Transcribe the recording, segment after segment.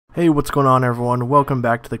Hey, what's going on everyone? Welcome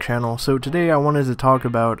back to the channel. So today I wanted to talk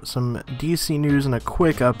about some DC news and a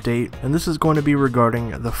quick update, and this is going to be regarding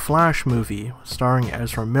the Flash movie starring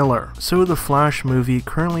Ezra Miller. So the Flash movie,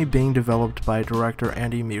 currently being developed by director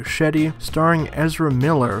Andy Muschietti, starring Ezra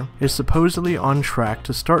Miller, is supposedly on track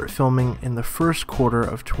to start filming in the first quarter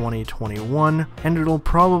of 2021, and it'll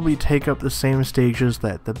probably take up the same stages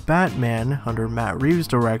that the Batman, under Matt Reeves'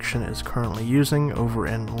 direction, is currently using over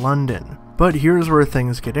in London. But here's where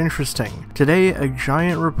things get interesting. Today, a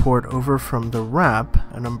giant report over from The Wrap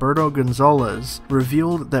and Humberto Gonzalez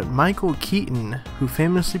revealed that Michael Keaton, who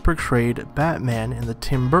famously portrayed Batman in the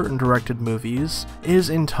Tim Burton directed movies, is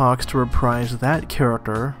in talks to reprise that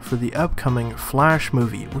character for the upcoming Flash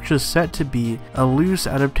movie, which is set to be a loose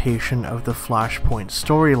adaptation of the Flashpoint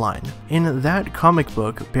storyline. In that comic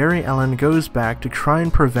book, Barry Allen goes back to try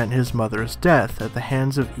and prevent his mother's death at the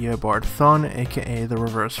hands of Eobard Thawne, aka the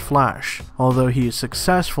Reverse Flash. Although he is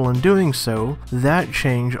successful in doing so, that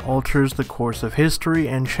change alters the course of history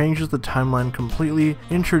and changes the timeline completely,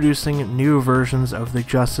 introducing new versions of the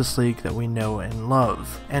Justice League that we know and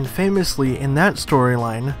love. And famously, in that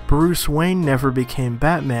storyline, Bruce Wayne never became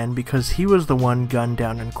Batman because he was the one gunned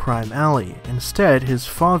down in Crime Alley. Instead, his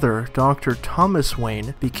father, Dr. Thomas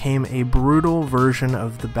Wayne, became a brutal version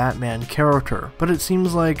of the Batman character. But it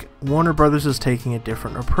seems like Warner Brothers is taking a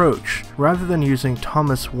different approach. Rather than using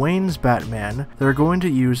Thomas Wayne's Batman, they're going to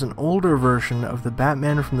use an older version of the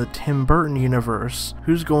Batman from the Tim Burton universe,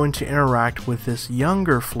 who's going to interact with this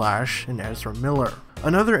younger Flash in Ezra Miller.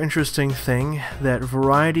 Another interesting thing that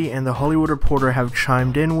Variety and The Hollywood Reporter have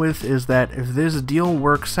chimed in with is that if this deal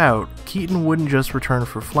works out, Keaton wouldn't just return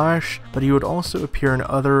for Flash, but he would also appear in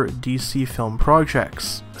other DC film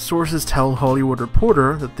projects. Sources tell Hollywood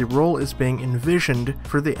Reporter that the role is being envisioned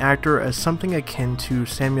for the actor as something akin to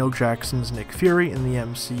Samuel Jackson's Nick Fury in the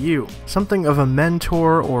MCU, something of a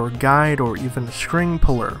mentor or guide or even a string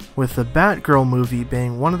puller, with the Batgirl movie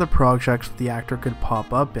being one of the projects the actor could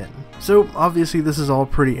pop up in. So obviously this is all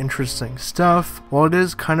pretty interesting stuff. While it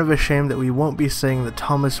is kind of a shame that we won't be seeing the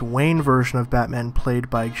Thomas Wayne version of Batman played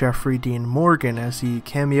by Jeffrey Dean Morgan as he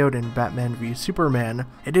cameoed in Batman v Superman,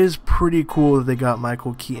 it is pretty cool that they got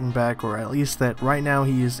Michael Keaton back, or at least that right now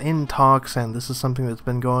he is in talks, and this is something that's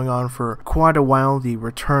been going on for quite a while, the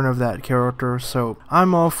return of that character. So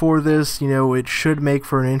I'm all for this. You know, it should make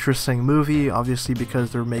for an interesting movie, obviously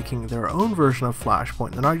because they're making their own version of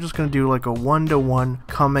Flashpoint. They're not just going to do like a one-to-one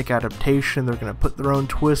comic adaptation. They're going to put their own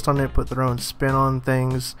twist on it, put their own spin on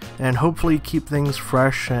things, and hopefully keep things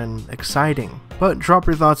fresh and exciting. But drop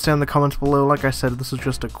your thoughts down in the comments below. Like I said, this is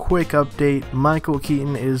just a quick update. Michael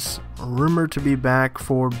Keaton is rumored to be back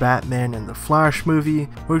for Batman in the Flash movie,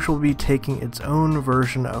 which will be taking its own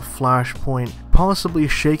version of Flashpoint, possibly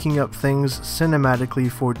shaking up things cinematically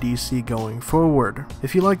for DC going forward.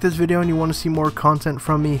 If you like this video and you want to see more content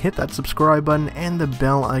from me, hit that subscribe button and the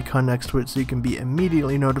bell icon next to it so you can be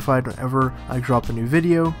immediately notified whenever I drop a new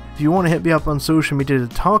video. If you want to hit me up on social media to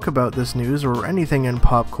talk about this news or anything in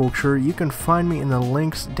pop culture, you can find me in the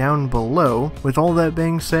links down below. With all that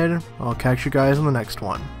being said, I'll catch you guys in the next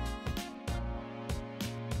one.